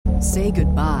Say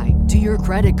goodbye to your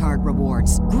credit card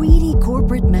rewards. Greedy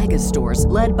corporate mega stores,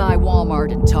 led by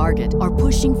Walmart and Target, are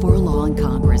pushing for a law in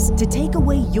Congress to take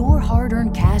away your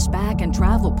hard-earned cash back and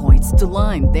travel points to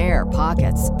line their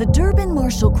pockets. The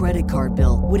Durbin-Marshall credit card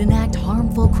bill would enact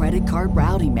harmful credit card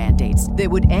routing mandates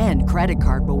that would end credit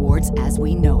card rewards as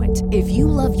we know it. If you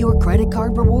love your credit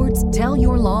card rewards, tell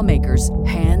your lawmakers,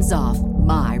 hands off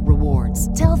my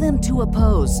rewards. Tell them to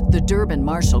oppose the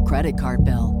Durbin-Marshall credit card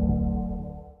bill.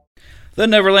 The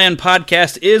Neverland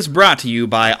podcast is brought to you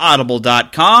by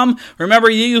Audible.com. Remember,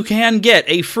 you can get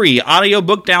a free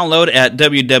audiobook download at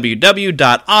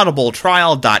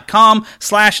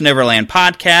www.audibletrial.com/Neverland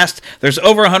podcast. There's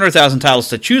over 100,000 titles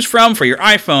to choose from for your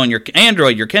iPhone, your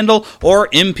Android, your Kindle, or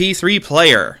MP3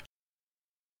 player.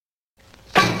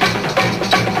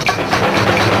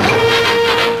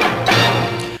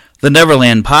 The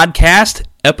Neverland podcast,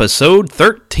 episode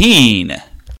 13.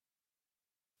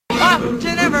 Up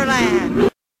to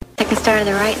Neverland! Take a start to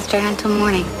the right and straight on till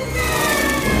morning.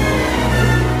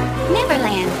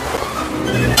 Neverland.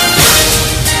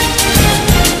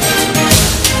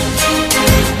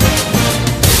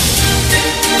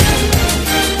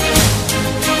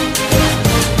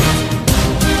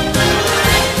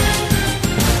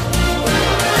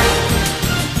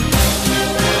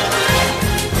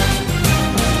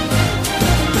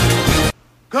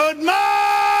 Good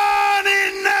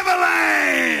morning,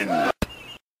 Neverland!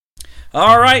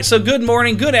 Alright, so good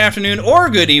morning, good afternoon, or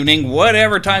good evening,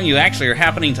 whatever time you actually are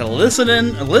happening to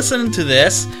listen to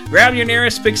this. Grab your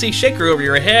nearest pixie, shake her over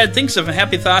your head, think some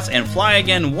happy thoughts, and fly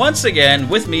again, once again,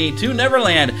 with me to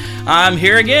Neverland. I'm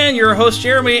here again, your host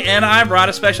Jeremy, and I brought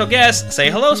a special guest. Say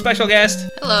hello, special guest.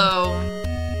 Hello.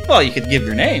 Well, you could give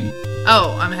your name.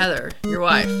 Oh, I'm Heather, your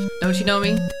wife. Don't you know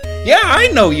me? Yeah, I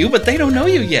know you, but they don't know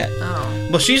you yet. Oh.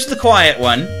 Well, she's the quiet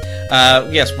one.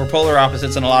 Yes, we're polar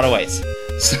opposites in a lot of ways.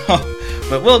 So,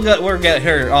 but we'll get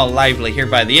her all lively here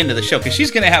by the end of the show, because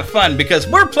she's going to have fun, because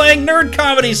we're playing nerd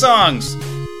comedy songs.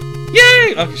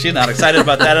 Yay! Oh, she's not excited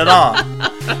about that at all.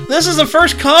 This is the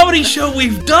first comedy show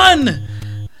we've done.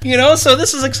 You know, so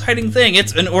this is an exciting thing.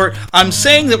 I'm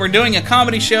saying that we're doing a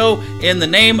comedy show in the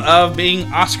name of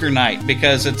being Oscar night,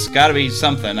 because it's got to be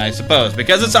something, I suppose.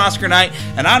 Because it's Oscar night,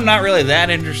 and I'm not really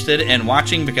that interested in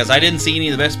watching, because I didn't see any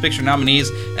of the Best Picture nominees,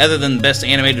 other than Best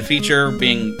Animated Feature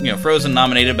being, Frozen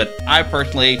nominated, but I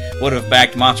personally would have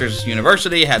backed Monsters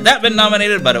University had that been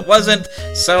nominated, but it wasn't,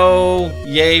 so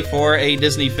yay for a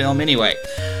Disney film anyway.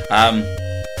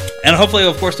 And hopefully,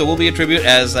 of course, there will be a tribute,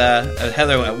 as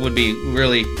Heather would be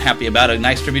really happy about, a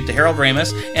nice tribute to Harold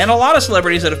Ramis, and a lot of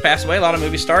celebrities that have passed away, a lot of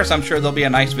movie stars. I'm sure there'll be a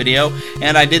nice video.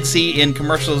 And I did see in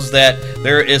commercials that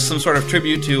there is some sort of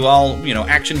tribute to all,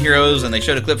 action heroes, and they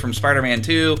showed a clip from Spider-Man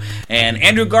 2, and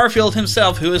Andrew Garfield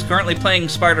himself, who is currently playing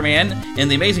Spider-Man in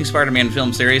the Amazing Spider-Man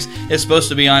film series, is supposed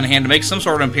to be on hand to make some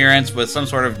sort of appearance with some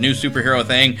sort of new superhero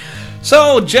thing.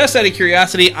 So, just out of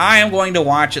curiosity, I am going to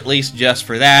watch at least just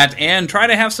for that, and try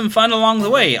to have some fun along the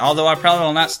way, although I probably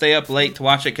will not stay up late to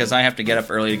watch it, because I have to get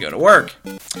up early to go to work.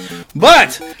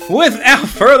 But, without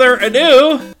further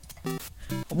ado,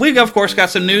 we've, of course,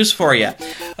 got some news for you.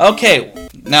 Okay,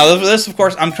 now this, of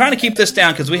course, I'm trying to keep this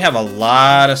down, because we have a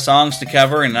lot of songs to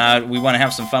cover, and we want to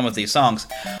have some fun with these songs.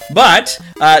 But,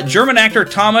 German actor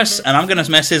Thomas, and I'm going to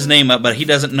mess his name up, but he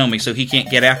doesn't know me, so he can't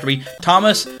get after me,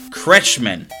 Thomas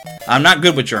Kretschmann. I'm not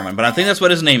good with German, but I think that's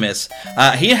what his name is.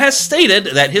 He has stated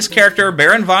that his character,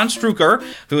 Baron von Strucker,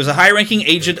 who is a high-ranking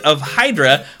agent of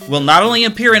Hydra, will not only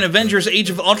appear in Avengers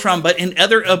Age of Ultron, but in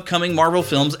other upcoming Marvel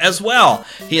films as well.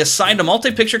 He has signed a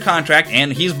multi-picture contract,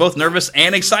 and he's both nervous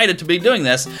and excited to be doing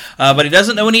this, but he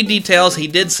doesn't know any details. He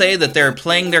did say that they're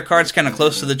playing their cards kind of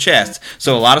close to the chest,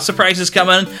 so a lot of surprises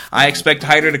coming. I expect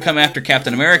Hydra to come after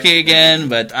Captain America again,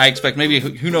 but I expect maybe,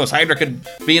 who knows, Hydra could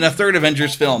be in a third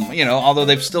Avengers film, although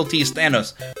they've still teased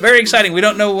Thanos. Very exciting. We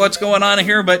don't know what's going on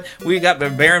here, but we got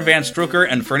Baron von Strucker,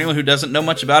 and for anyone who doesn't know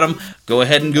much about him, go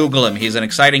ahead and Google him. He's an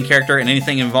exciting character, and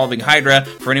anything involving Hydra,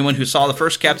 for anyone who saw the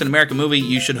first Captain America movie,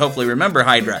 you should hopefully remember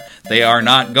Hydra. They are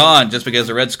not gone just because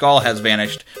the Red Skull has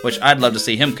vanished, which I'd love to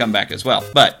see him come back as well.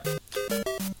 But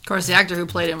Of course, the actor who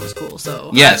played him was cool,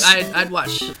 so yes. I'd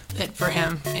watch it for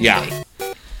him any day.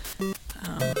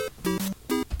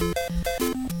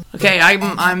 Okay,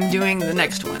 I'm doing the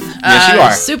next one. Yes, you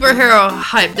are.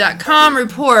 Superherohype.com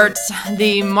reports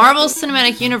the Marvel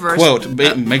Cinematic Universe. Quote.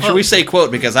 Make sure we say quote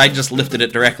because I just lifted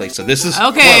it directly. So this is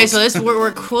okay. quote. So this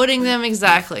we're quoting them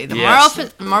exactly. The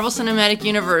Yes. Marvel Cinematic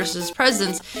Universe's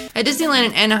presence at Disneyland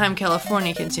in Anaheim,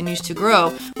 California, continues to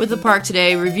grow, with the park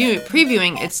today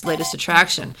previewing its latest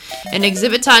attraction, an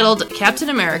exhibit titled "Captain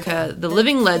America: The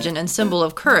Living Legend and Symbol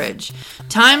of Courage."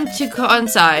 Time to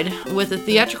coincide with the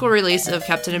theatrical release of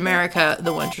Captain America: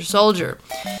 The Winter Soldier.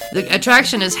 The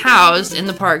attraction is housed in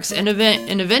the park's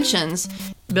Innovations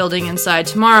building inside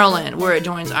Tomorrowland, where it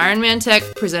joins Iron Man tech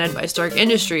presented by Stark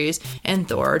Industries and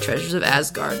Thor: Treasures of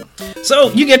Asgard.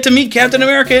 So you get to meet Captain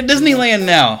America at Disneyland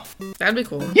now. That'd be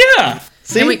cool. Yeah.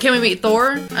 See? Can we meet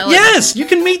Thor? Yes, you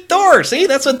can meet Thor. See,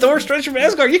 that's what Thor's Treasure of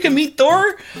Asgard. You can meet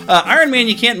Thor. Iron Man,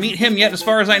 you can't meet him yet, as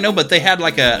far as I know, but they had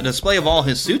like a display of all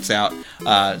his suits out.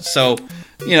 So,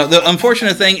 you know, the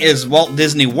unfortunate thing is Walt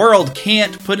Disney World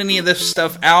can't put any of this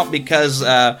stuff out because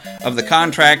of the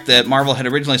contract that Marvel had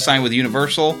originally signed with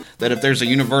Universal, that if there's a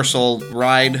Universal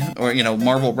ride or, you know,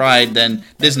 Marvel ride, then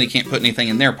Disney can't put anything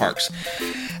in their parks.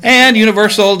 And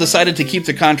Universal decided to keep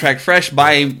the contract fresh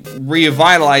by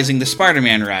revitalizing the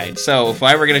Spider-Man ride. So if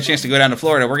I ever get a chance to go down to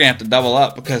Florida, we're going to have to double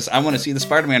up because I want to see the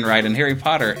Spider-Man ride and Harry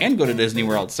Potter and go to Disney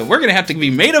World. So we're going to have to be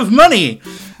made of money.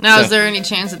 Now, So- is there any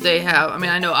chance that they have... I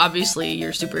mean, I know obviously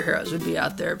your superheroes would be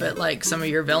out there, but like some of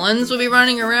your villains would be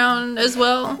running around as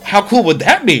well? How cool would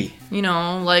that be? You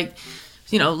know, like...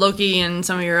 You know, Loki and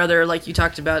some of your other, like you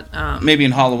talked about, Maybe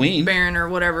in Halloween. Baron or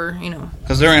whatever, you know.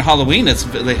 Because during Halloween,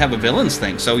 they have a villains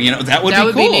thing. So, you know, that would That be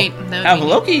would cool. be neat. That would Have be neat.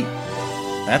 Loki.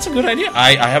 That's a good idea.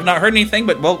 I have not heard anything,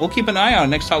 but we'll keep an eye on it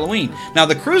next Halloween. Now,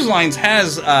 the cruise lines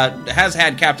has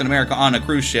had Captain America on a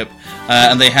cruise ship,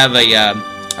 and they have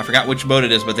I forgot which boat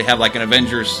it is, but they have like an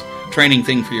Avengers training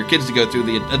thing for your kids to go through.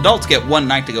 The adults get one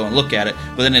night to go and look at it,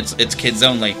 but then it's kids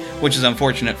only, which is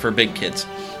unfortunate for big kids.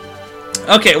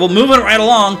 Okay, well, moving right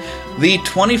along, the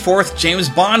 24th James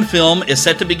Bond film is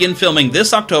set to begin filming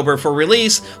this October for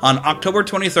release on October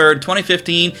 23rd,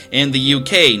 2015 in the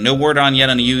UK. No word on yet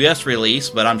on a US release,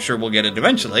 but I'm sure we'll get it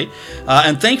eventually.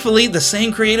 And thankfully, the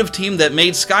same creative team that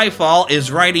made Skyfall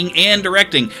is writing and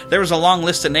directing. There was a long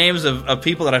list of names of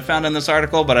people that I found in this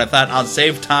article, but I thought I'll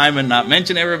save time and not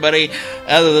mention everybody,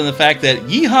 other than the fact that,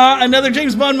 yeehaw, another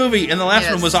James Bond movie, and the last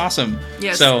Yes. one was awesome.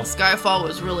 Yes, So, Skyfall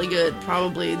was really good.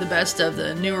 Probably the best of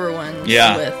the newer ones.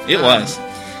 yeah, with, it was.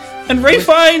 And Ray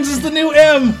Fiennes is the new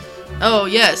M. Oh,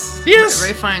 yes. Yes.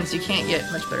 Ray Fiennes, you can't get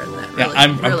much better than that. Yeah, Really.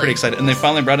 I'm Really. pretty excited. And they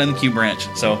finally brought in the Q branch.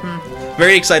 So,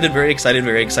 very excited, very excited,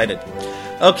 very excited.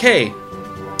 Okay.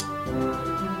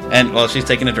 And, well, she's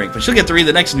taking a drink, but she'll get to read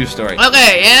the next news story.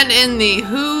 Okay, and in the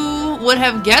Who Would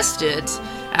Have Guessed It,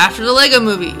 after the Lego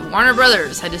movie, Warner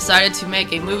Brothers had decided to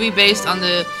make a movie based on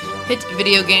the hit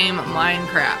video game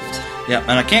Minecraft. Yeah,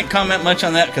 and I can't comment much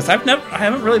on that because I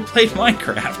haven't really played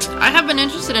Minecraft. I have been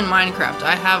interested in Minecraft.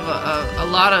 I have a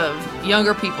lot of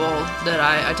younger people that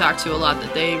I talk to a lot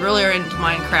that they really are into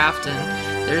Minecraft,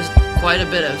 and there's quite a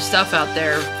bit of stuff out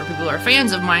there for people who are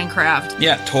fans of Minecraft.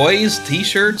 Yeah, toys,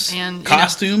 t-shirts, And, you know,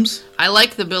 costumes. I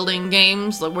like the building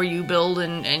games, like where you build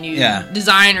and you Yeah.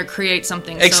 design or create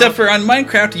something. Except so, for on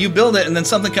Minecraft, you build it and then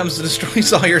something comes to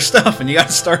destroys all your stuff and you got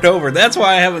to start over. That's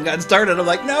why I haven't gotten started. I'm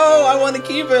like, no, I want to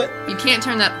keep it. you can't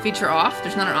turn that feature off.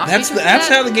 There's not an off That's feature. that's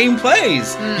for how that? the game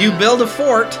plays. You build a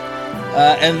fort,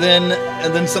 and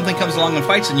then something comes along and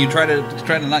fights, and you try to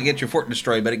not get your fort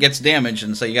destroyed, but it gets damaged,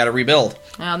 and so you got to rebuild.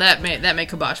 Well, that may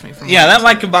kibosh me from. Yeah, that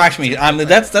might kibosh me.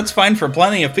 That's fine for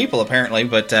plenty of people apparently,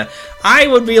 but I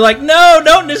would be like, no,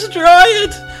 don't destroy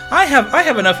it. I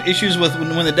have enough issues with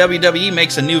when the WWE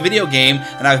makes a new video game,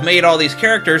 and I've made all these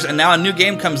characters, and now a new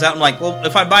game comes out. I'm like, well,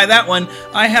 if I buy that one,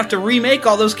 I have to remake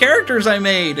all those characters I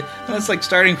made, and it's like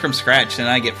starting from scratch, and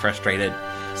I get frustrated.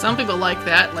 Some people like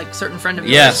that, like certain friend of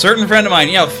yours. Yeah, certain friend of mine,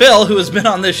 Phil, who has been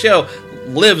on this show,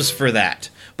 lives for that.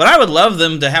 But I would love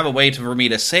them to have a way for me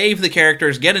to save the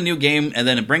characters, get a new game, and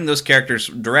then bring those characters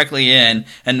directly in,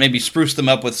 and maybe spruce them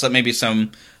up with some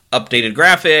updated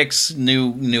graphics,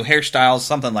 new hairstyles,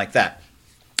 something like that.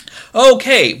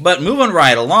 Okay, but moving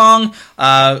right along,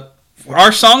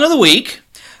 our song of the week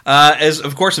is,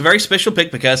 of course, a very special pick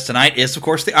because tonight is, of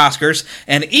course, the Oscars.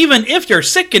 And even if you're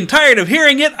sick and tired of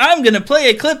hearing it, I'm going to play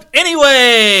a clip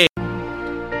anyway.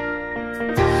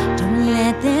 Don't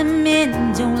let them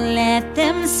in, don't let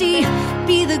them see.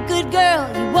 Be the good girl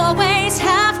you always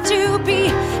have to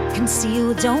be.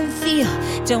 Conceal, don't feel,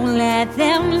 don't let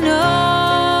them know.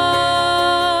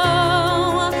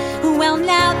 Well,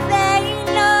 now they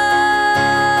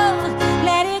know.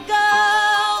 Let it go,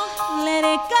 let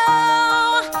it go.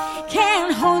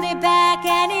 Can't hold it back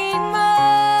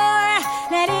anymore.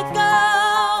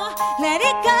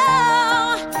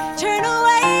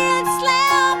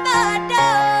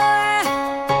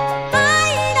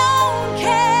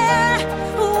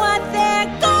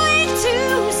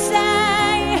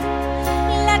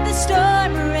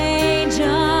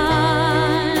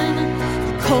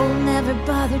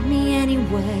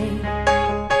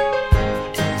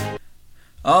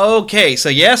 Okay, so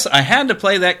yes, I had to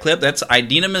play that clip. That's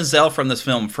Idina Menzel from this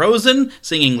film Frozen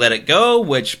singing Let It Go,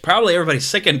 which probably everybody's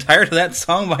sick and tired of that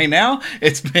song by now.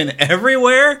 It's been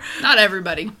everywhere. Not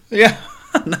everybody. Yeah.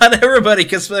 Not everybody,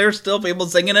 because there's still people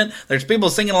singing it. There's people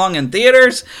singing along in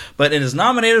theaters, but it is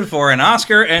nominated for an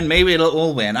Oscar, and maybe it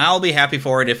will win. I'll be happy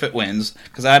for it if it wins,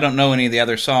 because I don't know any of the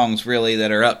other songs, really,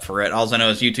 that are up for it. All I know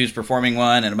is U2's performing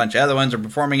one, and a bunch of other ones are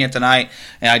performing it tonight,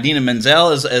 and Idina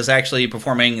Menzel is actually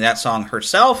performing that song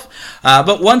herself.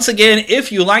 But once again,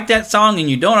 if you like that song and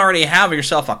you don't already have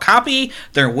yourself a copy,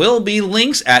 there will be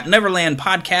links at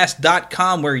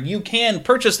neverlandpodcast.com where you can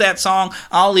purchase that song.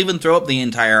 I'll even throw up the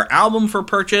entire album for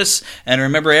purchase. And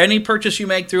remember, any purchase you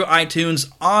make through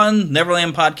iTunes on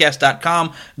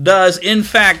neverlandpodcast.com does in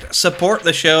fact support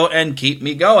the show and keep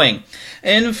me going.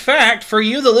 In fact, for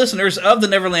you, the listeners of the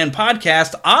Neverland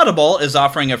Podcast, Audible is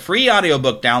offering a free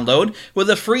audiobook download with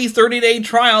a free 30-day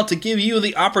trial to give you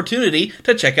the opportunity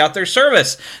to check out their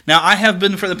service. Now, I have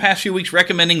been for the past few weeks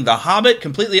recommending The Hobbit,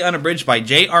 completely unabridged by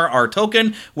J.R.R.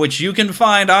 Tolkien, which you can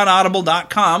find on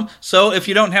audible.com. So if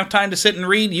you don't have time to sit and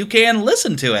read, you can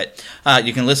listen to it.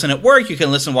 You can listen at work, you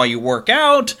can listen while you work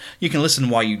out, you can listen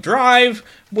while you drive,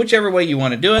 whichever way you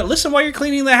want to do it. Listen while you're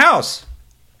cleaning the house.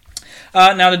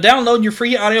 Now, to download your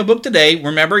free audiobook today,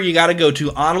 remember, you got to go to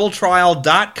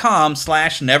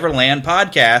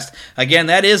audibletrial.com/NeverlandPodcast. Again,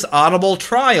 that is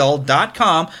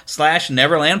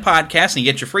audibletrial.com/NeverlandPodcast, and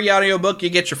you get your free audiobook, you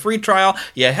get your free trial,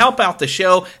 you help out the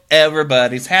show,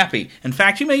 everybody's happy. In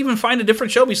fact, you may even find a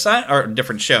different show a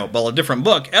different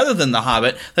book other than The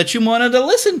Hobbit that you wanted to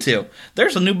listen to.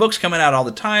 There's new books coming out all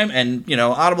the time, and,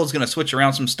 Audible's going to switch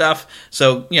around some stuff,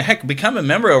 so, heck, become a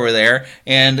member over there,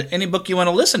 and any book you want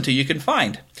to listen to, you can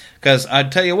find. Because I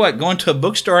tell you what, going to a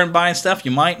bookstore and buying stuff, you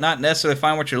might not necessarily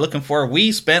find what you're looking for.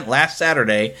 We spent last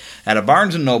Saturday at a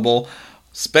Barnes & Noble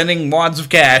spending wads of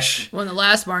cash. One of the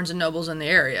last Barnes & Nobles in the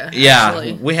area. Yeah,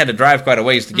 actually. We had to drive quite a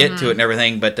ways to get to it and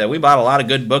everything, but we bought a lot of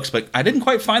good books, but I didn't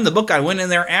quite find the book I went in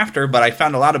there after, but I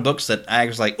found a lot of books that I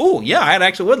was like, oh, yeah, I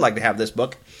actually would like to have this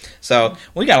book. So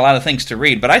we got a lot of things to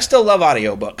read, but I still love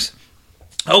audiobooks.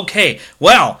 Okay,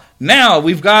 well, now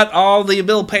we've got all the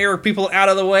bill payer people out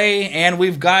of the way, and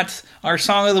we've got our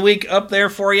Song of the Week up there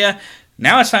for you.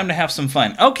 Now it's time to have some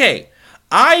fun. Okay,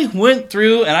 I went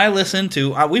through and I listened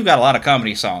to, we've got a lot of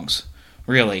comedy songs,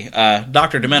 really.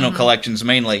 Dr. Demento collections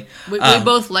mainly. We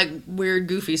both like weird,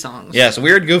 goofy songs. Yes,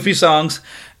 weird, goofy songs.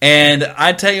 And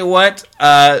I tell you what,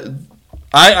 so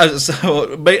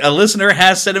a listener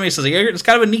has said to me, says, it's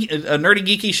kind of a nerdy,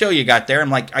 geeky show you got there.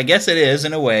 I'm like, I guess it is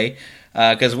in a way.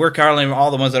 Because we're currently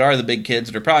all the ones that are the big kids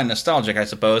that are probably nostalgic, I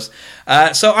suppose.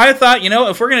 So I thought,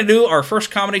 if we're going to do our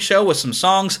first comedy show with some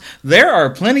songs, there are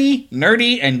plenty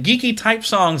nerdy and geeky type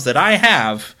songs that I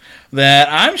have that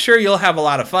I'm sure you'll have a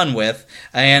lot of fun with.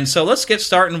 And so let's get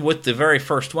started with the very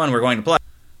first one we're going to play.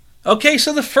 Okay,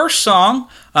 so the first song,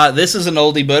 this is an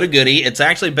oldie but a goodie. It's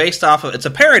actually based off of, it's a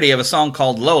parody of a song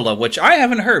called Lola, which I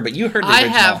haven't heard, but you heard the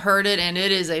original. I have heard it, and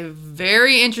it is a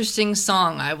very interesting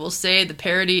song. I will say the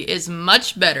parody is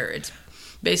much better. It's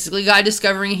basically a guy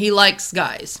discovering he likes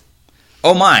guys.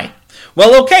 Oh my.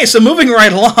 Well, okay, so moving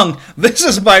right along, this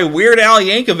is by Weird Al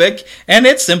Yankovic, and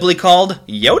it's simply called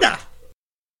Yoda.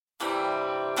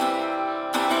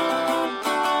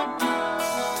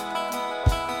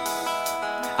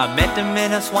 I met him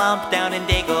in a swamp down in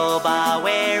Dagobah,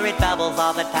 where it bubbles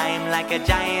all the time like a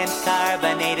giant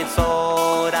carbonated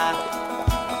soda.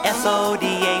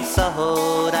 S-O-D-A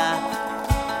soda.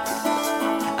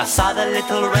 I saw the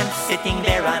little runt sitting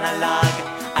there on a log.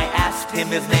 I asked him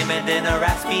his name, and in a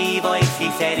raspy voice he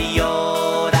said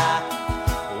Yoda.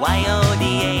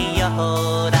 Y-O-D-A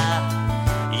Yoda.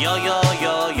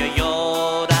 Yo-yo-yo-yo-yo.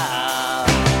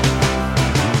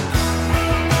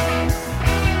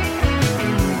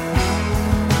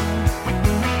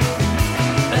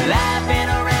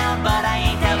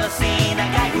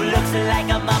 Like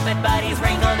a Muppet, but he's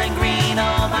wrinkled and green.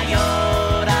 Oh, my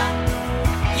Yoda.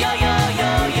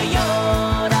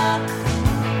 Yoda.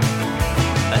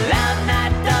 Well, I'm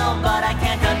not dumb, but I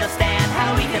can't understand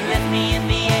how he can lift me in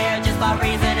the air just by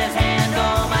raising his hand.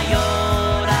 Oh, my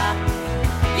Yoda.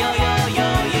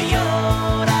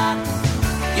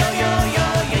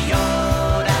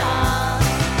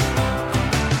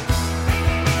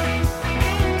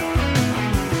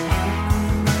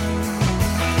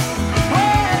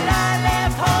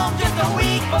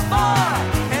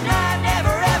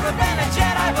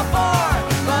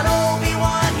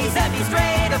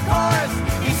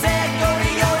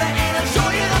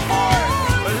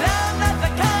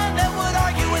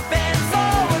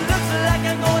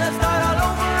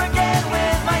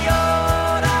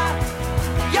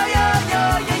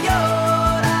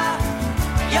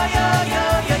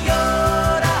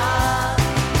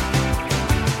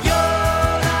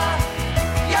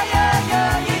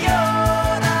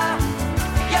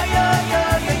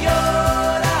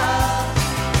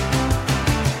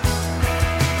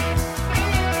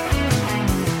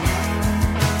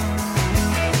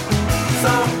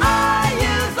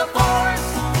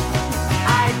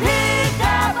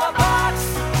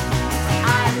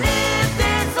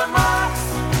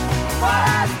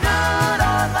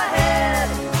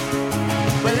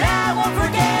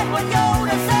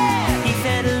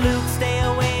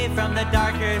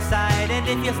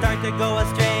 if you start to go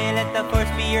astray, let the force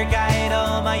be your guide,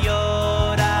 oh my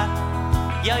Yoda.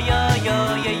 Yo, yo,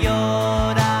 yo, yo,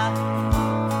 Yoda.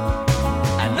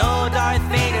 I know Darth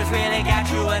Vader's really got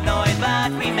you annoyed,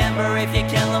 but remember if you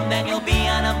kill him then you'll be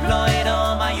unemployed,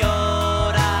 oh my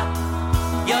Yoda.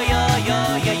 Yo, yo,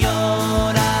 yo, yo,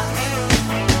 Yoda.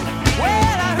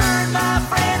 Well, I heard my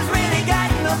friends really got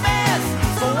in a mess,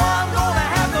 so I'm gonna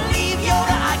have to leave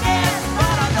Yoda, I guess.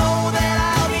 But I know that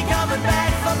I'll be coming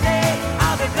back someday.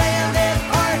 I'll be playing this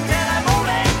part till I'm old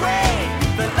and gray.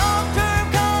 The long-term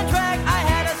contract I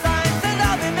had to sign says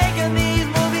I'll be making these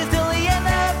movies till the end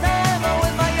of time, oh,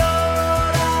 with my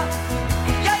Yoda.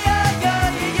 Yeah, yeah,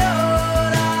 yeah, yeah,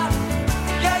 Yoda.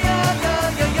 Yeah, yeah,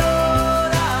 yeah, yeah,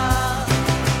 Yoda.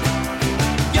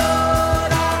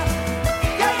 Yoda.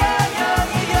 Yeah, yeah, yeah,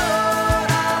 yeah,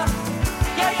 Yoda.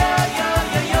 Yeah, yeah, yeah,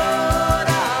 yeah,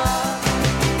 Yoda.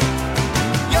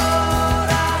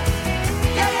 Yoda.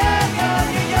 Yeah, yeah, yeah,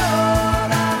 yeah,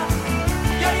 Yoda.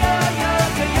 Yeah, yeah, yeah,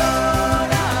 yeah,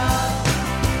 Yoda.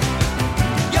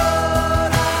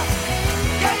 Yoda.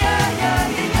 Yeah, yeah, yeah,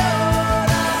 yeah,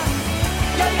 Yoda.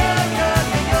 Yeah, yeah, yeah,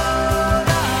 yeah,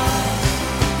 Yoda.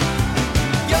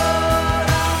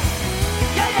 Yoda.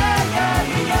 Yeah, yeah, yeah,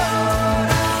 yeah,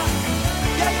 Yoda.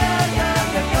 Yeah, yeah, yeah,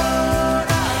 yeah,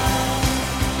 Yoda.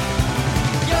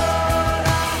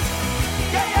 Yoda.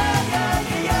 Yeah, yeah, yeah, yeah,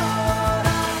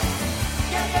 Yoda.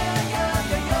 Yeah, yeah, yeah,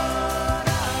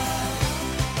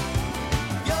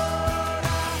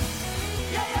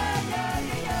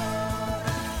 yeah,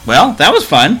 Yoda. Well, that was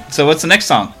fun. So what's the next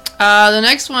song? The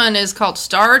next one is called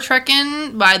Star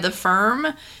Trekkin' by The Firm,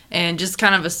 and just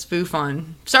kind of a spoof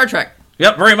on Star Trek.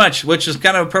 Yep, very much, which is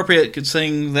kind of appropriate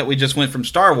considering that we just went from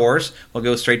Star Wars. We'll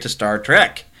go straight to Star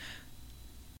Trek.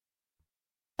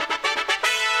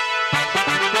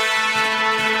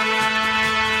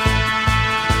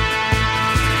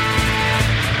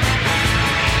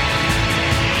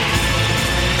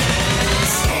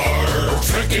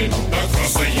 Trekking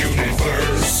across the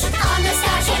universe. On the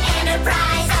Starship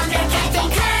Enterprise under Captain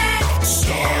Kirk.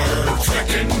 Star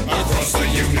trekking across the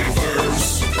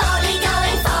universe. Slowly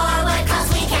going forward 'cause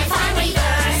we can't find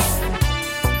reverse.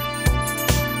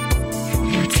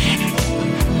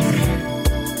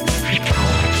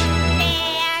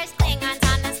 There's Klingons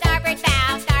on the starboard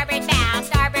bow, starboard bow,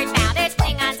 starboard bow. There's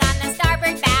Klingons on the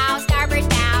starboard bow, starboard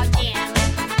bow, Jim.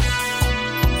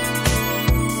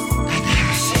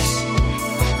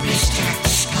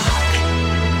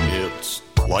 It's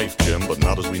life, Jim, but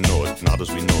not as we know it. Not as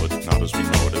we know it. Not as we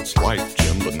know it. It's life,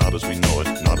 Jim, but not as we know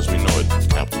it. Not as we know it,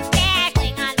 Captain. There's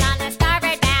Klingons on the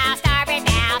starboard bow, starboard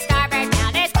bow, starboard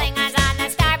bow. There's Klingons on the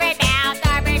starboard bow,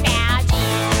 starboard bow,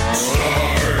 Jim.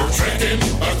 Star trekking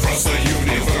across the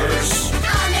universe.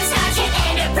 On the Starship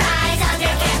Enterprise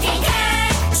under Captain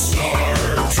Kirk. Star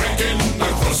trekking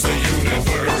across the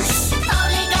universe.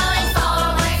 Slowly going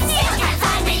forward, still can't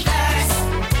find reverse.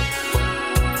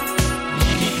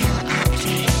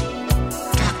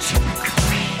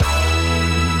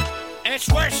 It's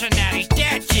worse than that. He's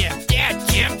dead, Jim. Dead,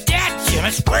 Jim. Dead, Jim.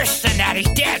 It's worse than that. He's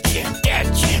dead, Jim.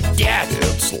 Dead, Jim. Dead.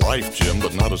 It's life, Jim,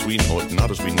 but not as we know it. Not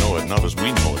as we know it. Not as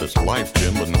we know it. It's life,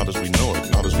 Jim, but not as we know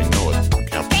it. Not as we know it,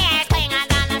 Captain. There's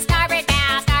Klingons on the starboard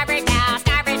bow, starboard bow,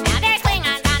 starboard bow. There's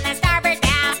Klingons on the starboard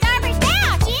bow, starboard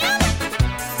bow, Jim.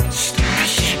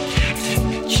 Starship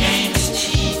Captain James T.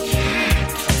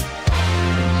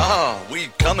 Ah, we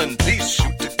come in peace,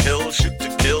 shoot to kill, shoot to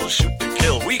kill, shoot to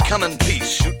kill. We come in peace,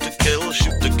 shoot to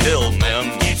kill,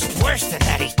 man. It's worse than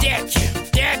that. He's dead, Jim.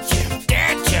 Dead, Jim.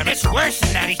 Dead, Jim. It's worse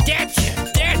than that. He's dead, Jim.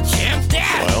 Dead, Jim.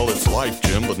 Dead. Well, it's life,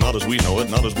 Jim, but not as we know it.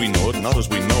 Not as we know it. Not as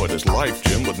we know it. It's life,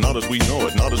 Jim, but not as we know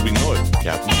it. Not as we know it,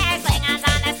 Captain. There's Klingons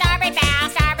on the starboard bow,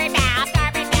 starboard bow,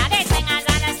 starboard bow. There's Klingons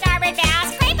on the starboard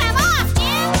bow. Scrape them off,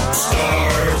 Jim. Star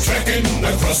trekking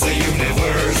across the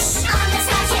universe. On the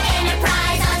Starship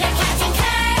Enterprise under Captain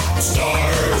Kirk. Star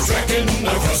trekking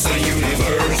across the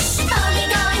universe. Slowly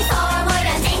going forward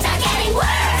and things are getting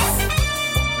worse.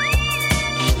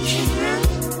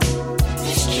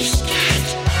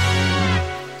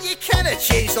 You cannot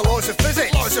change the laws of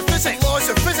physics. Laws of physics. Laws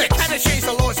of physics. You cannot change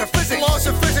the laws of physics. Laws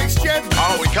of physics, Jim.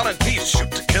 Ah, we come in peace,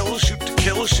 shoot to kill, shoot to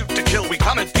kill, shoot to kill. We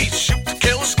come in peace, shoot to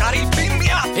kill. Scotty, beam me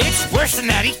up. It's worse than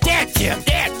that. He's dead, Jim.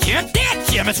 Dead, Jim. Dead,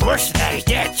 Jim. It's worse than that. He's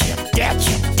dead, Jim. Dead,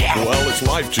 Jim. Dead. Well, it's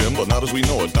life, Jim, but not as we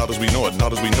know it. Not as we know it.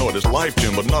 Not as we know it. It's life,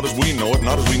 Jim, but not as we know it.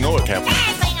 Not as we know it, Captain.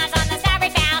 There's Klingons on the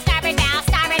starboard bow, starboard bow,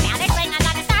 starboard bow. There's Klingons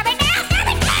on the starboard bow,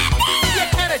 starboard bow. You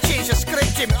cannot change the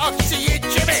script, Jim. I'll see you,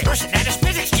 Jimmy. It's worse than that. It's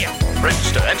physics, Jim.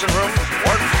 Bridge to engine room,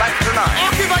 warp factor 9.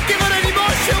 If I give it any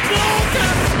more, she'll blow.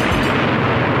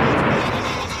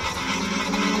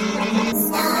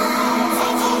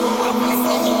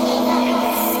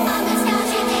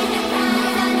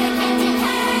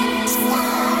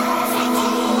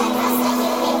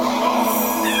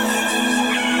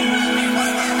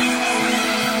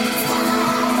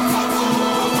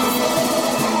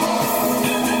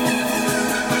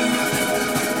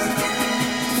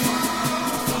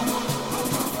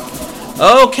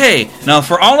 Okay, now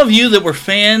for all of you that were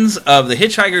fans of The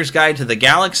Hitchhiker's Guide to the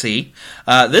Galaxy,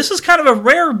 this is kind of a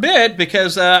rare bit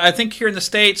because I think here in the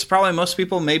States, probably most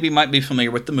people might be familiar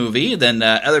with the movie, then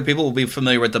other people will be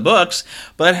familiar with the books,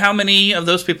 but how many of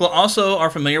those people also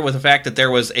are familiar with the fact that there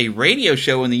was a radio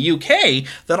show in the UK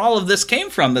that all of this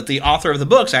came from, that the author of the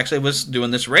books actually was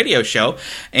doing this radio show?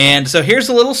 And so here's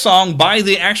a little song by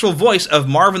the actual voice of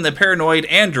Marvin the Paranoid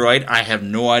Android. I have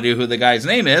no idea who the guy's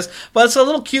name is, but it's a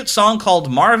little cute song called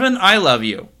Marvin, I Love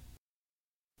You.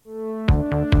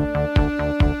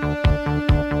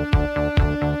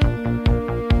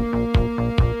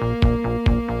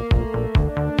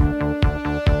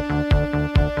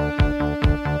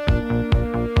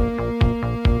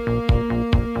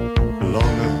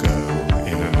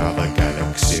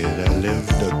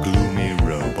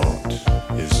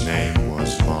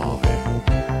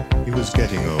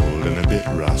 Getting old and a bit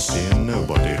rusty and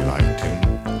nobody liked him.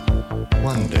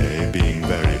 One day, being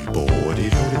very bored, he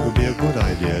thought it would be a good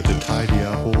idea to tidy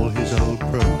up all his old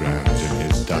programs in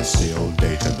his dusty old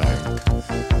data bank.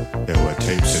 There were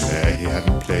tapes in there he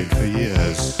hadn't played for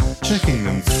years. Checking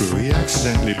them through, he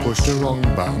accidentally pushed a wrong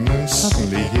button and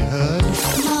suddenly he heard,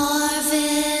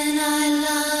 Marvin, I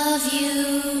love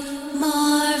you.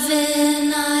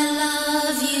 Marvin, I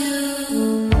love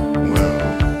you.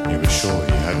 Well, he was sure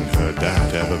he hadn't heard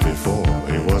that ever before.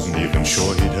 He wasn't even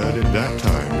sure he'd heard it that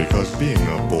time, because being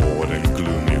a bored and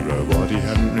gloomy robot, he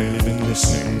hadn't really been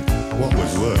listening. What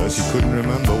was worse, he couldn't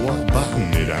remember what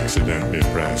button he'd accidentally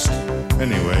pressed.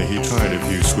 Anyway, he tried a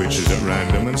few switches at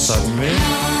random and suddenly...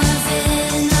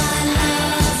 Marvin, I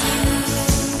love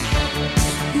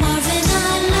you. Marvin,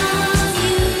 I love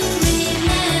you.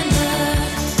 Remember,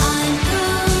 I'm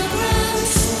programmed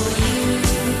for you.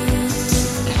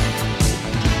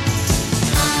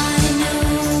 I know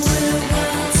we're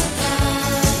worlds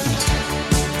apart.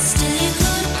 Still you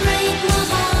could break my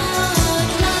heart.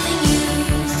 Loving you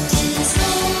is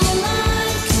all I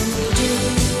can do.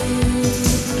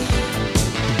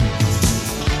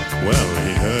 Well,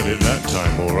 he heard it that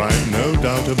time, all right, no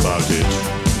doubt about it.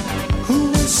 Who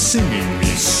was singing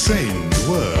these strange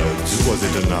words? Was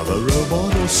it another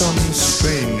robot or some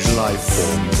strange life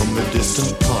form from the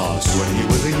distant past when he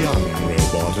was a young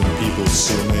robot and people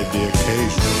still made the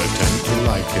occasional attempt to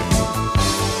like him?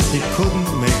 He couldn't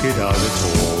make it out at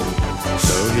all,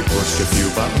 so he pushed a few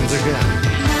buttons again.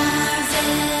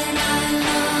 Marvin, I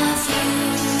love you.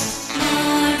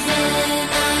 Marvin,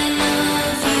 I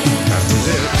love you. That was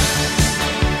it.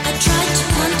 I tried to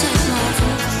contact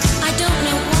Marvin. I don't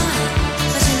know why,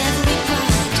 but he never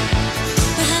replied.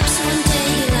 Perhaps one day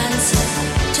he'll answer.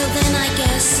 Till then, I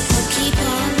guess I'll keep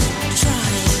on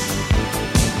trying.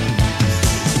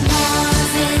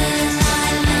 Marvin, I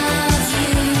love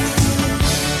you.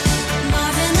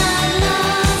 Marvin, I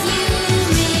love you.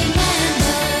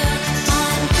 Remember,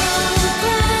 I'm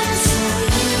programmed for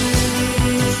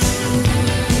you.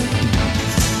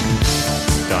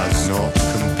 Does not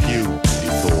compute, he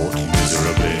thought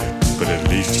miserably, but at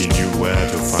least he knew where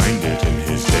to find it in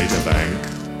his data bank.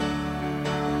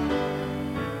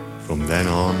 From then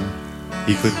on,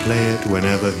 he could play it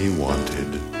whenever he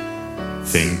wanted,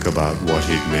 think about what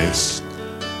he'd missed,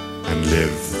 and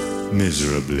live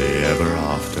miserably ever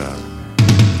after.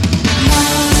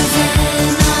 Marvin,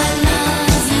 I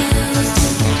love you.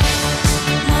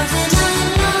 Marvin, I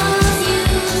love you.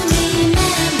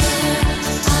 Remember,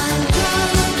 I'm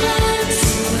programmed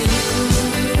for you.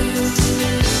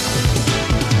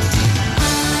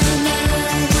 I know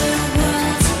we're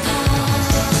worlds apart.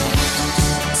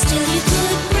 Still, you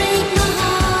could break my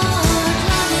heart.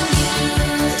 Loving you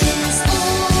is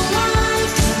all I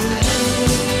can do.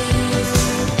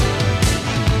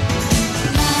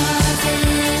 Marvin,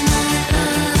 I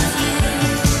love you.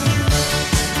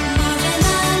 Marvin,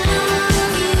 I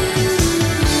love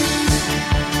you.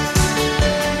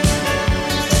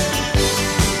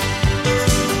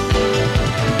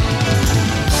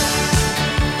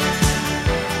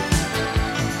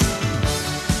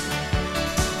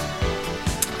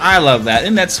 I love that.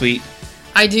 Isn't that sweet?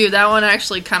 I do. That one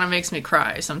actually kind of makes me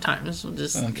cry sometimes.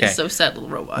 Just Okay. It's so sad, little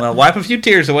robot. Well, wipe a few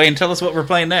tears away and tell us what we're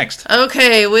playing next.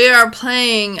 Okay, we are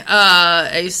playing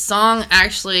a song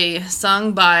actually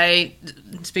sung by,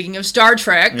 speaking of Star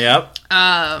Trek, Yep.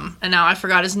 and now I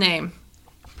forgot his name.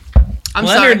 I'm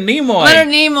Leonard sorry. Nimoy.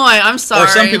 Leonard Nimoy. I'm sorry. Or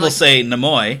some people Like, say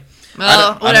Nimoy.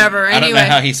 well, whatever. I don't Anyway, know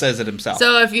how he says it himself.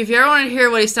 so if you ever want to hear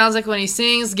what he sounds like when he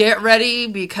sings, get ready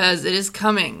because it is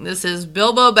coming. This is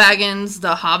Bilbo Baggins,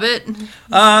 The Hobbit.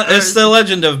 It's the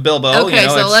Legend of Bilbo. Okay, you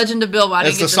know, so it's- Legend of Bilbo. I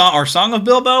didn't It's the get song or Song of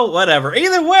Bilbo, whatever.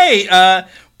 Either way,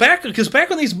 back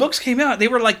when these books came out, they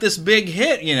were like this big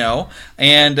hit,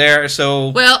 and they're so.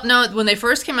 Well, no, when they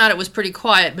first came out, it was pretty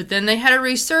quiet, but then they had a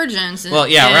resurgence.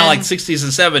 Around like 60s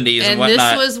and 70s and whatnot.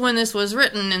 And this was when this was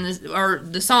written, or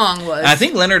the song was. And I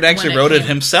think Leonard actually wrote it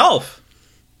himself.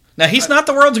 Now, he's not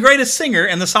the world's greatest singer,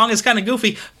 and the song is kind of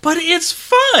goofy, but it's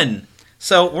fun.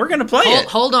 So we're going to play it.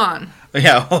 Hold on.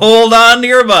 Yeah, hold on to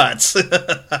your butts.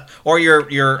 Or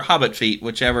your hobbit feet,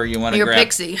 whichever you want to grab. Your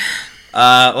pixie.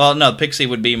 No, pixie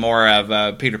would be more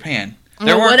of Peter Pan.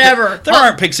 Whatever. There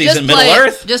aren't pixies in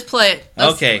Middle-earth. Just play it.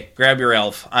 Okay, grab your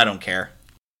elf. I don't care.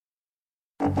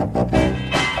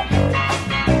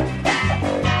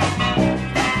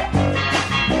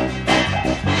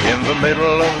 In the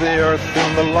middle of the earth,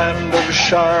 in the land of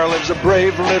Shire, lives a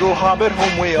brave little hobbit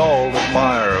whom we all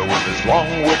admire. With his long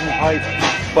wooden pipe,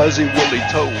 fuzzy woolly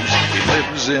toes, he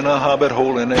lives in a hobbit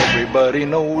hole and everybody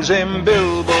knows him.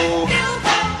 Bilbo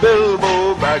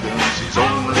Baggins, he's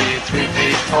only 3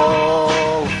 feet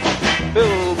tall.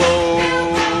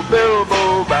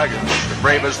 Bilbo Baggins, the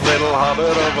bravest little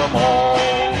hobbit of them all.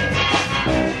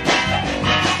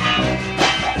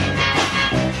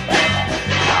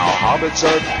 Hobbits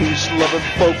are peace-loving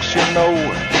folks,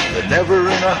 They're never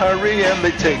in a hurry and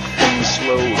they take things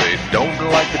slow. They don't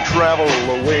like to travel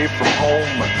away from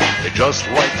home. They just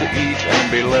like to eat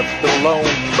and be left alone.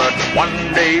 But one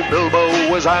day Bilbo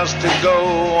was asked to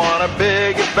go on a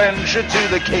big adventure to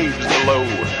the caves below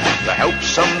to help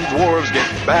some dwarves get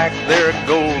back their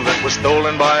gold that was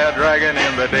stolen by a dragon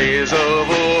in the days of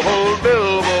old.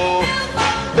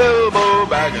 Bilbo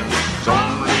Baggins,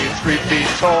 only 3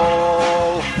 feet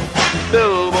tall.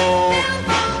 Bilbo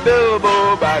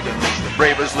Baggins, the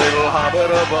bravest little hobbit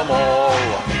of them all.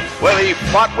 Well, he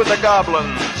fought with the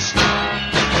goblins.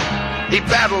 He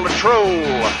battled a troll.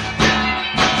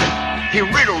 He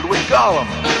riddled with Gollum.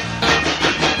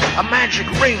 A magic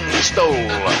ring he stole.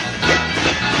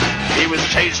 He was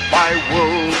chased by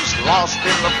wolves, lost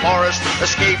in the forest,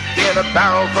 escaped in a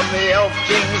barrel from the Elf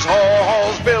King's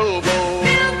halls. Bilbo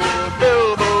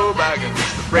Baggins,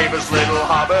 the bravest little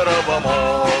hobbit of them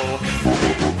all.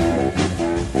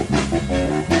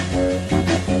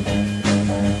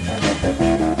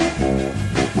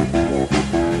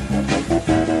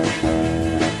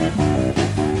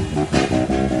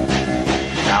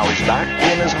 Now he's back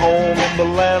in his home in the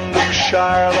land of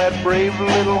Shire, that brave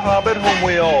little hobbit whom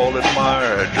we all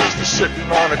admire, just sitting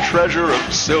on a treasure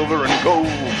of silver and gold,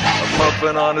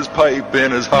 puffing on his pipe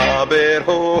in his hobbit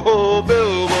hole.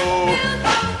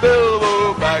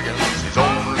 Bilbo Baggins, he's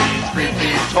only 3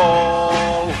 feet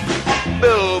tall.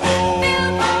 Bilbo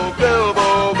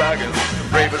Baggins, the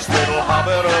bravest little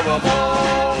hobbit of them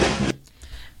all.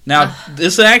 Now,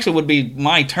 this actually would be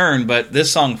my turn, but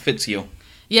this song fits you.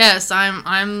 Yes,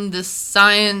 I'm the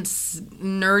science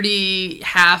nerdy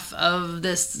half of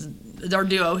our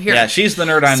duo here. Yeah, she's the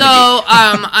nerd. I'm so, the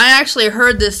geek. I actually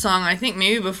heard this song, I think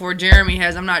maybe before Jeremy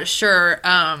has, I'm not sure.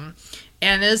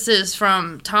 And this is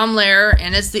from Tom Lehrer,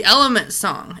 and it's the Element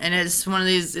song. And it's one of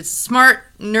these, it's a smart,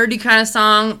 nerdy kind of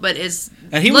song, but it's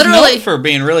and he was known for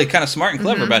being really kind of smart and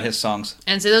clever about his songs.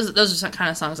 And so those are some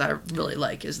kind of songs I really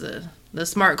like, is the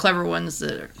smart, clever ones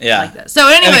that are like that. So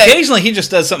anyway, and occasionally he just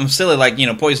does something silly like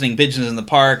poisoning pigeons in the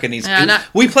park, and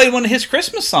we played one of his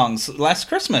Christmas songs last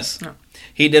Christmas. No.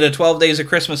 He did a 12 Days of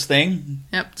Christmas thing.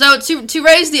 Yep. So to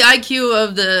raise the IQ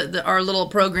of our little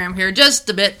program here just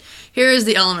a bit, here is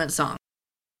the Element song.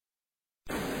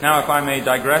 Now, if I may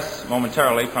digress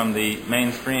momentarily from the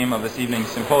mainstream of this evening's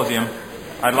symposium,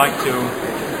 I'd like to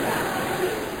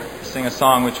sing a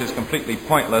song which is completely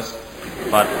pointless,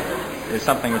 but is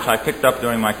something which I picked up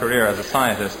during my career as a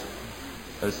scientist.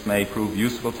 This may prove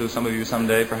useful to some of you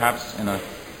someday, perhaps in a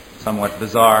somewhat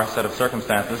bizarre set of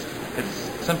circumstances.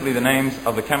 It's simply the names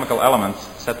of the chemical elements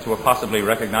set to a possibly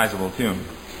recognizable tune.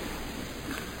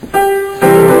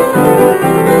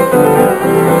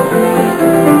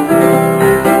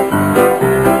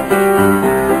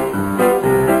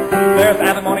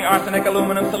 Arsenic,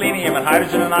 aluminum, selenium, and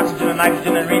hydrogen, and oxygen, and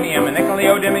nitrogen, and rhenium, and nickel,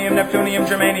 neodymium, neptunium,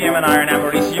 germanium, and iron,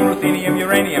 americium, ruthenium,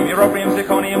 uranium, europium,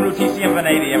 zirconium, lutetium,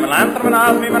 vanadium, and lanthanum, and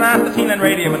osmium, and astatine, and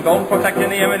radium, and golden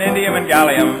protactinium, and indium, and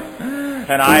gallium,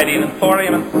 and iodine, and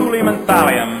thorium, and thulium, and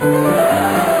thallium.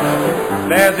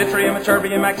 There's yttrium, and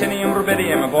terbium, actinium,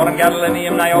 rubidium, and boron,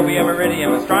 gadolinium, niobium,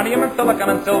 iridium, and strontium, and silicon,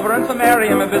 and silver, and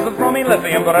samarium, and abyssal bromine,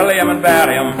 lithium, beryllium, and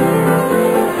barium.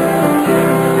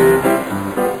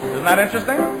 Isn't that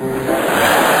interesting?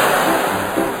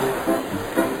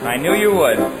 I knew you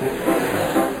would.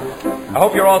 I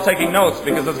hope you're all taking notes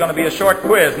because there's going to be a short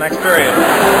quiz next period.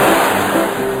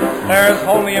 There's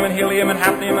holmium and helium and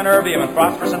hafnium and erbium and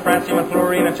phosphorus and francium and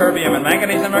fluorine and terbium and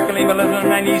manganese and mercury, molybdenum and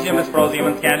magnesium, dysprosium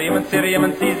and scandium and cerium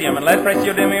and cesium and lead,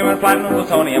 praseodymium and platinum,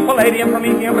 plutonium, palladium,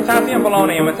 promethium, potassium,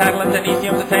 polonium and tantalum,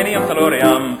 technetium, titanium,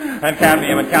 tellurium and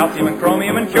cadmium and calcium and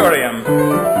chromium and curium.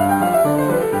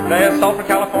 There's sulfur,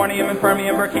 californium, and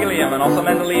fermium, berkelium, and also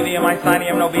mendelevium,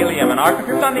 einsteinium, nobelium, and argon,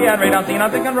 krypton, diad, radon,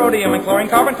 xenon, zinc, and rhodium, and chlorine,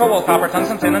 carbon, cobalt, copper,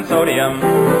 tungsten, tin, and sodium.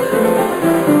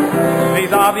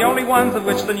 These are the only ones of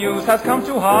which the news has come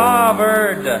to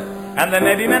Harvard. And there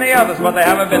may be many others, but they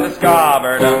haven't been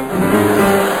discovered.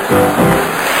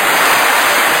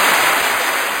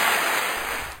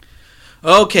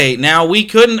 Okay, now we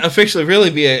couldn't officially really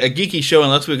be a geeky show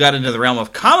unless we got into the realm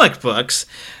of comic books,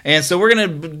 and so we're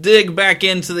going to dig back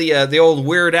into the old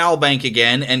Weird Al bank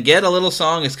again and get a little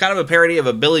song. It's kind of a parody of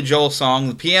a Billy Joel song,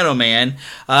 The Piano Man.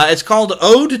 It's called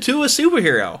Ode to a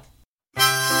Superhero.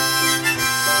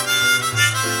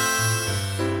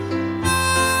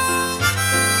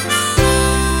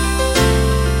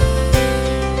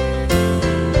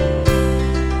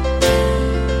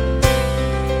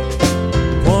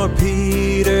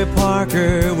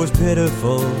 Parker was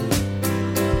pitiful,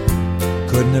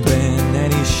 couldn't have been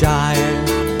any shyer.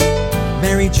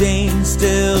 Mary Jane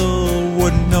still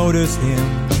wouldn't notice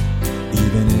him,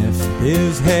 even if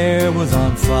his hair was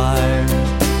on fire.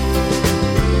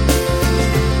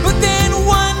 But then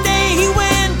one day he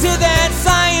went to that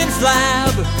science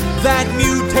lab, that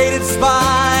mutated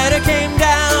spider came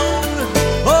down.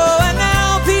 Oh, and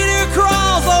now Peter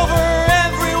crawls over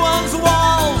everyone's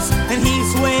walls, and he's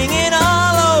swinging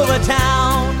all over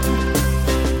town.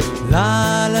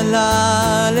 La la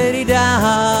la lady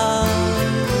da,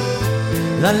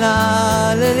 la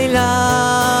la lady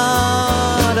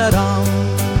la da dum.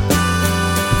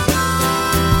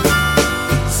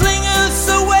 Sling us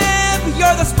a web,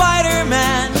 you're the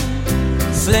Spider-Man.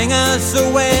 Sling us a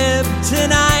web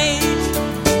tonight,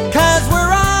 'cause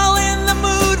we're all in the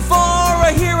mood for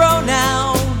a hero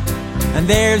now, and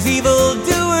there's evil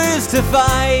doers to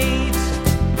fight.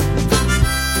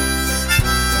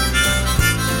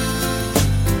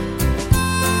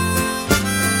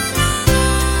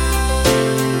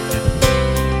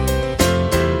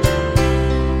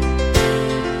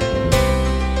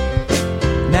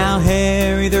 Now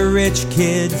Harry the rich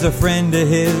kid's a friend of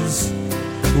his,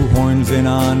 who horns in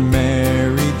on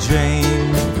Mary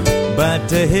Jane. But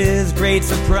to his great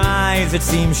surprise, it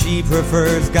seems she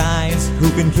prefers guys who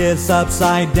can kiss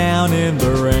upside down in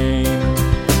the rain.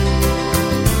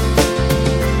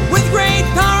 With great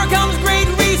power comes great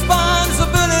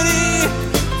responsibility.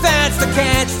 That's the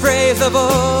catchphrase of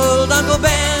old Uncle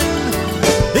Ben.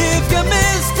 If you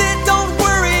missed it, don't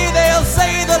worry, they'll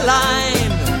say the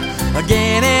line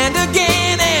again and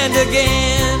again and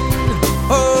again.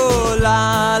 Oh,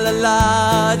 la la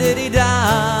la diddy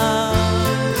da,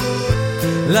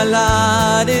 la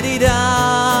la diddy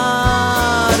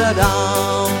da da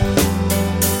da.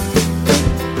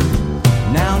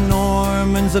 Now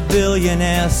Norman's a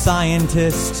billionaire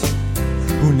scientist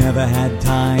who never had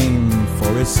time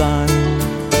for his son.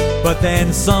 But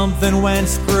then something went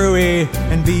screwy,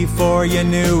 and before you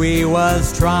knew, he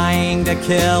was trying to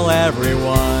kill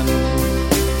everyone.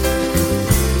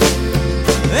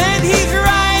 And he's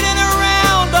riding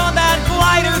around on that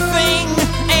glider thing,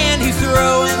 and he's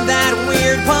throwing that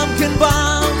weird pumpkin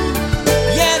bomb.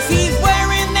 Yes, he's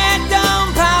wearing that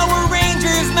dumb Power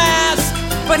Rangers mask,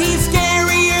 but he's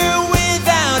scarier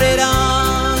without it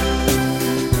on.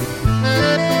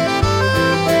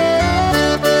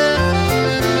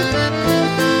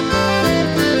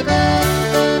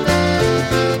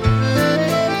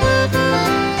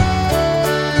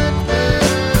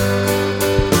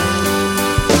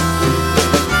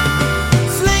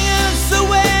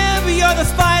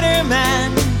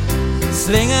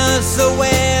 Sling us a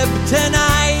web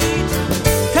tonight,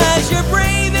 'cause you're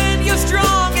brave and you're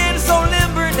strong and so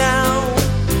limber now.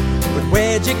 But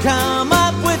where'd you come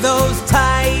up with those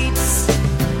tights?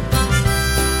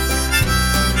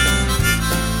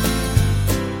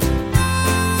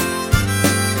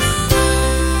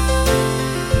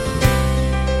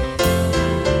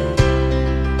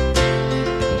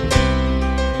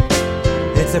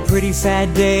 It's a pretty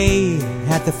sad day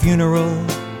at the funeral.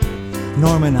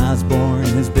 Norman Osborn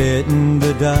has bitten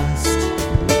the dust,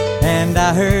 and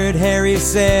I heard Harry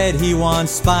said he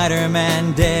wants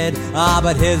Spider-Man dead. Ah,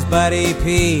 but his buddy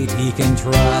Pete he can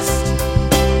trust.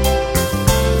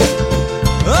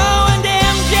 Oh, and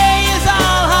MJ is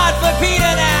all hot for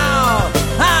Peter now.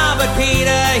 Ah, but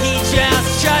Peter he just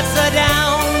shuts her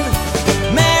down.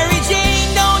 Mary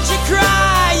Jane, don't you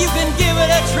cry, you can give it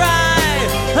a try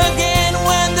again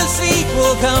when the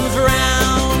sequel comes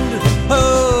round.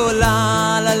 Oh,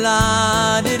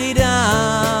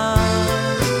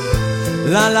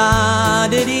 La la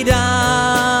diddy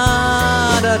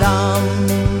da da dum.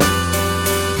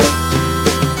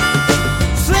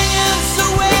 Sling us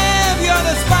a web, you're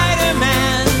the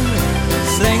Spider-Man.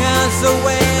 Sling us a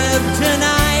web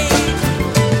tonight,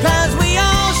 'cause we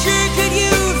all sure could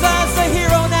use us a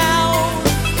hero now.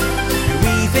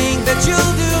 We think that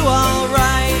you'll do all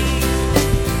right.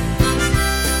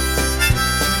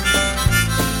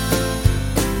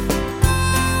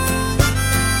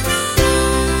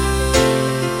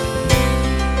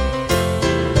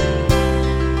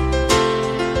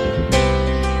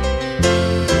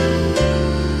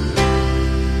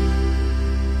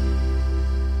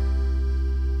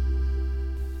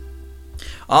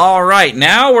 All right,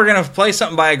 now we're going to play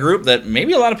something by a group that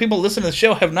maybe a lot of people listening to the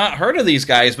show have not heard of these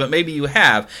guys, but maybe you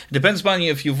have. It depends upon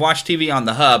you if you've watched TV on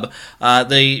the Hub.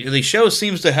 The show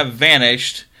seems to have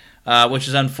vanished, which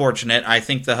is unfortunate. I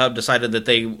think the Hub decided that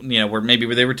they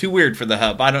were too weird for the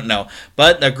Hub. I don't know.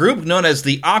 But a group known as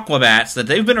the Aquabats, that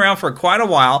they've been around for quite a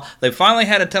while. They finally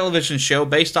had a television show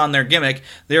based on their gimmick.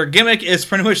 Their gimmick is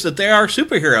pretty much that they are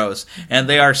superheroes, and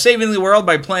they are saving the world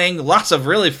by playing lots of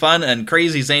really fun and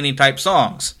crazy zany type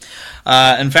songs.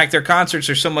 In fact, their concerts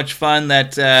are so much fun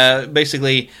that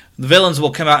basically the villains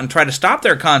will come out and try to stop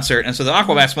their concert, and so the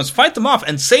Aquabats must fight them off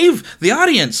and save the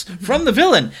audience from the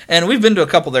villain. And we've been to a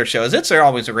couple of their shows. It's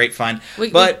always a great fun.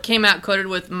 We came out coated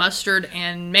with mustard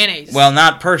and mayonnaise. Well,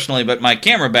 not personally, but my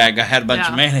camera bag had a bunch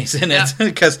of mayonnaise in it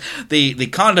because the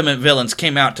condiment villains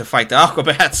came out to fight the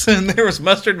Aquabats, and there was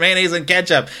mustard, mayonnaise, and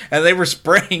ketchup, and they were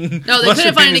spraying. No, they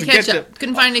couldn't find any ketchup.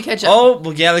 Couldn't find any ketchup. Oh,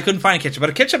 well, yeah, they couldn't find any ketchup, but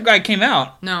a ketchup guy came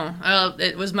out. No,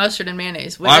 it was mustard and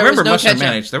mayonnaise. Well, I remember mustard and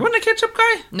mayonnaise. There wasn't a ketchup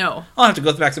guy? No. I'll have to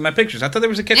go back to my pictures. I thought there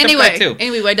was a ketchup guy too.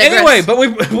 Anyway, but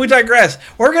we digress.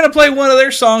 We're going to play one of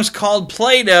their songs called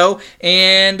Play-Doh,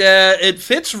 and it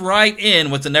fits right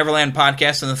in with the Neverland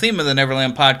podcast and the theme of the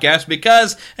Neverland podcast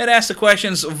because it asks the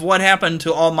questions of what happened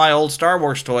to all my old Star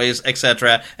Wars toys,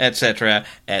 etc., etc.,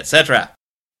 etc.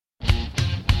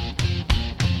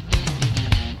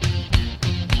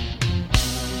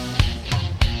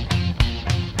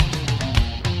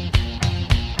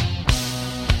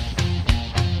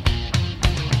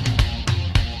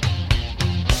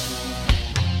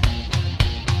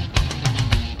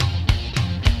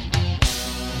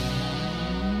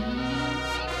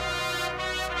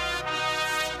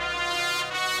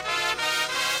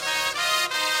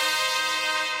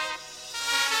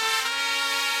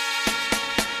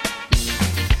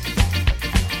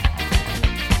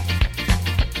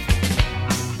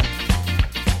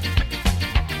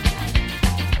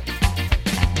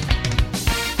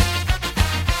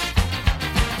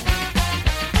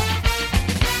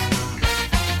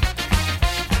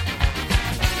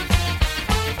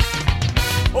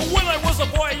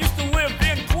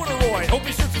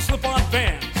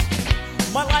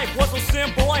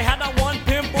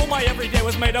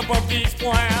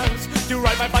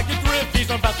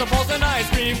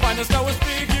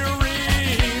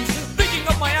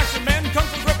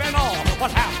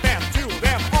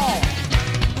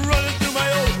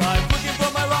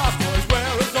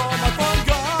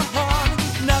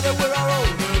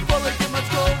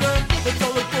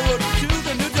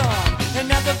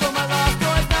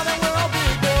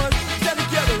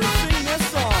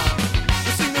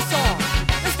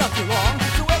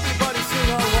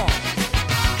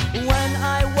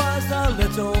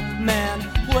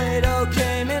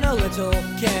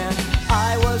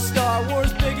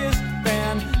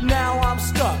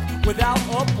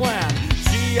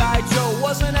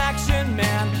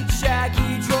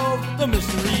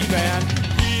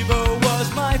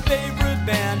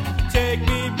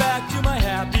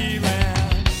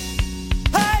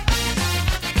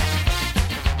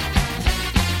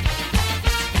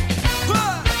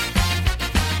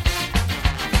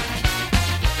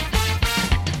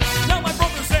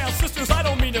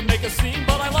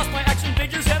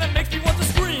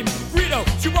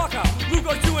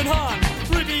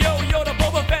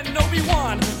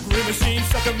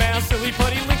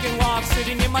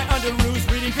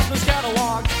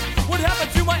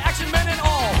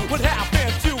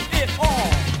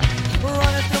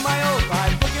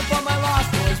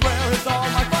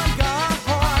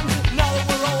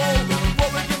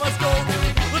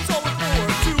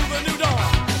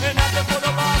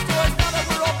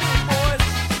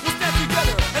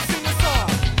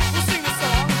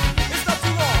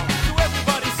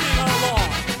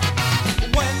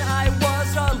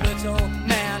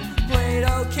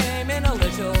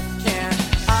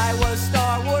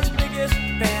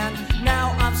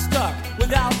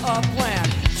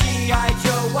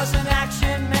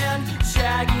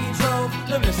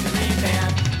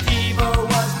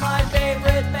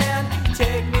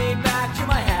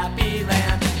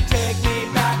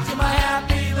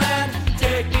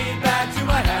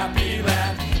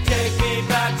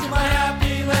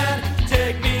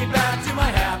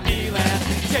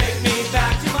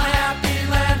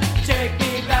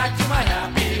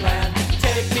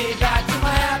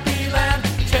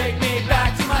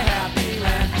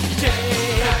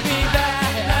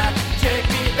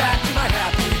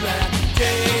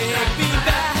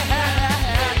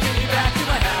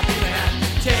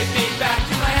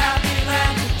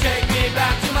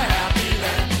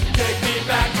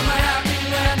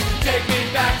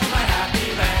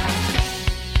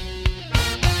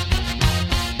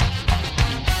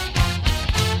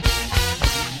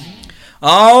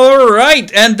 All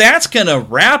right, and that's going to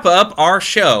wrap up our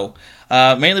show.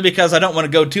 Mainly because I don't want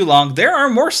to go too long. There are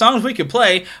more songs we could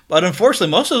play, but unfortunately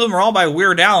most of them are all by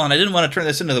Weird Al, and I didn't want to turn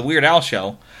this into the Weird Al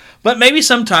show. But maybe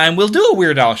sometime we'll do a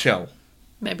Weird Al show.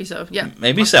 Maybe so, yeah.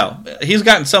 Maybe so. He's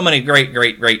gotten so many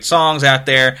great songs out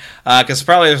there, because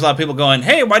probably there's a lot of people going,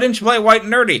 hey, why didn't you play White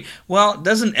and Nerdy? Well,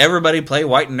 doesn't everybody play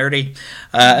White and Nerdy?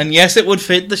 And yes, it would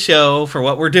fit the show for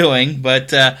what we're doing,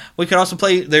 but we could also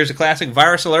play, there's a classic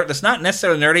Virus Alert that's not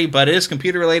necessarily nerdy, but it is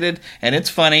computer-related, and it's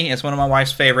funny. It's one of my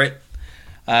wife's favorite.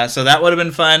 So that would have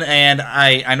been fun, and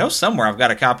I know somewhere I've got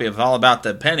a copy of All About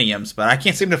the Pentiums, but I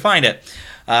can't seem to find it.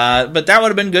 But that would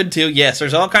have been good too. Yes,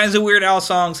 there's all kinds of Weird Al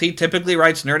songs. He typically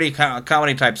writes nerdy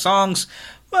comedy type songs.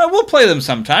 Well, we'll play them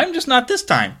sometime, just not this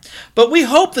time. But we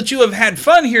hope that you have had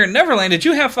fun here in Neverland. Did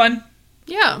you have fun?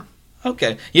 Yeah.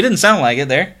 Okay. You didn't sound like it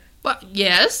there. Well,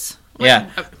 yes. Yeah.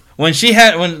 When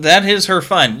that is her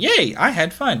fun. Yay, I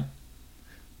had fun.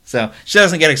 So she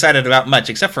doesn't get excited about much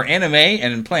except for anime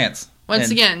and plants. Once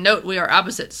again, note we are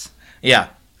opposites. Yeah.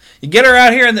 You get her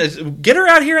out here in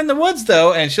the woods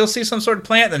though, and she'll see some sort of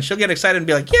plant, and she'll get excited and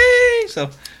be like, "Yay!" So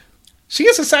she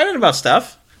gets excited about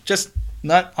stuff, just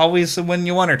not always when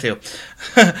you want her to.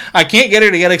 I can't get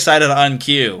her to get excited on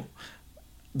cue.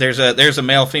 There's a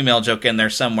male female joke in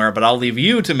there somewhere, but I'll leave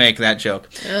you to make that joke.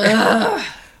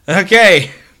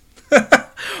 Okay. All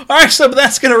right, so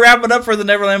that's going to wrap it up for the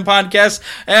Neverland podcast.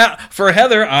 For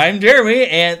Heather, I'm Jeremy,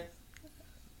 and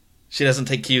she doesn't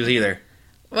take cues either.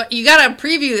 Well, you gotta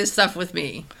preview this stuff with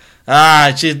me.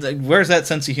 Where's that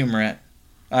sense of humor at?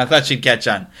 I thought she'd catch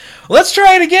on. Let's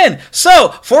try it again.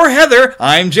 So, for Heather,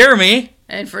 I'm Jeremy.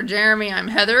 And for Jeremy, I'm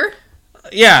Heather.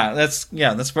 Yeah, that's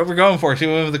what we're going for. She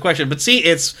went with the question. But see,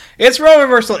 it's role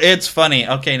reversal. It's funny.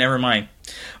 Okay, never mind.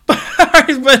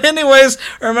 But anyways,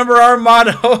 remember our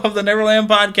motto of the Neverland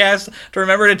podcast, to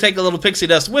remember to take a little pixie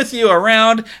dust with you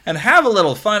around and have a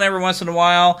little fun every once in a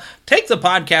while. Take the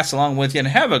podcast along with you and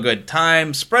have a good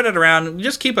time. Spread it around.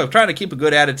 Just try to keep a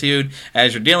good attitude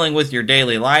as you're dealing with your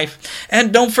daily life.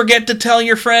 And don't forget to tell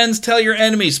your friends, tell your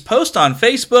enemies. Post on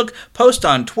Facebook, post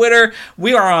on Twitter.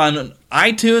 We are on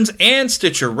iTunes and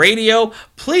Stitcher Radio.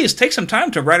 Please take some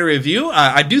time to write a review.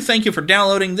 I do thank you for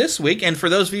downloading this week, and for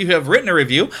those of you who have written a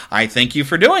review, I thank you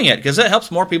for doing it, because it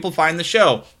helps more people find the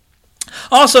show.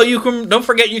 Also, don't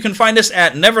forget you can find us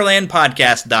at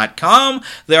neverlandpodcast.com.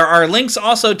 There are links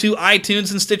also to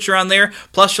iTunes and Stitcher on there.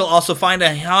 Plus, you'll also find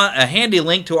a handy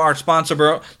link to our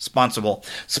sponsor,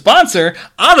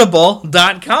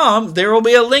 Audible.com. There will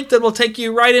be a link that will take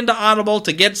you right into Audible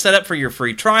to get set up for your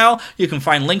free trial. You can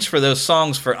find links for those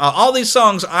songs. For all these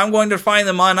songs, I'm going to find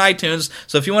them on iTunes.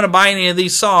 So if you want to buy any of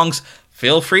these songs,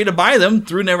 feel free to buy them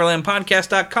through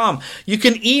neverlandpodcast.com. You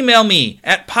can email me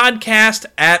at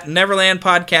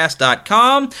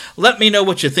podcast@neverlandpodcast.com. Let me know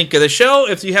what you think of the show.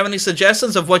 If you have any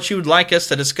suggestions of what you would like us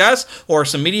to discuss, or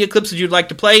some media clips that you'd like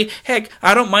to play, heck,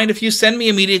 I don't mind if you send me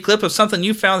a media clip of something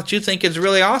you found that you think is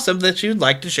really awesome that you'd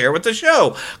like to share with the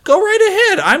show. Go right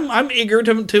ahead. I'm eager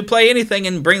to play anything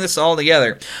and bring this all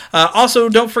together. Also,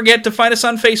 don't forget to find us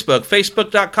on Facebook,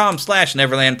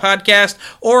 facebook.com/neverlandpodcast,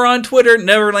 or on Twitter,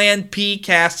 NeverlandPcast.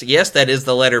 Yes, that is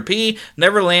the letter P,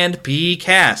 Neverland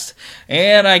Pcast.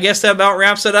 And I guess that about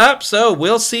wraps it up, so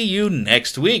we'll see you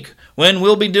next week, when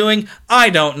we'll be doing I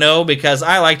Don't Know, because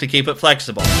I like to keep it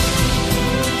flexible.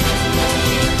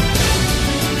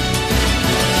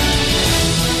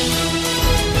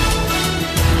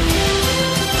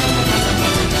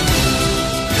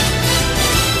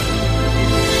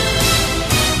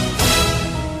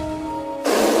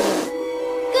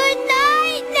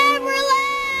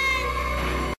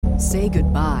 Say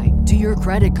goodbye to your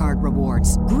credit card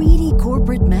rewards. Greedy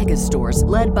corporate mega stores,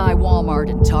 led by Walmart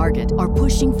and Target, are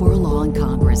pushing for a law in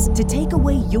Congress to take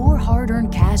away your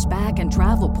hard-earned cash back and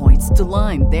travel points to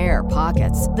line their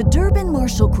pockets. The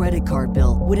Durbin-Marshall credit card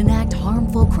bill would enact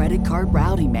harmful credit card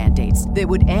routing mandates that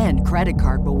would end credit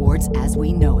card rewards as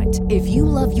we know it. If you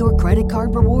love your credit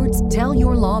card rewards, tell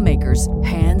your lawmakers,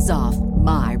 hands off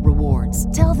my rewards.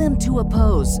 Tell them to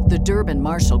oppose the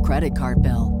Durbin-Marshall credit card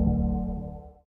bill.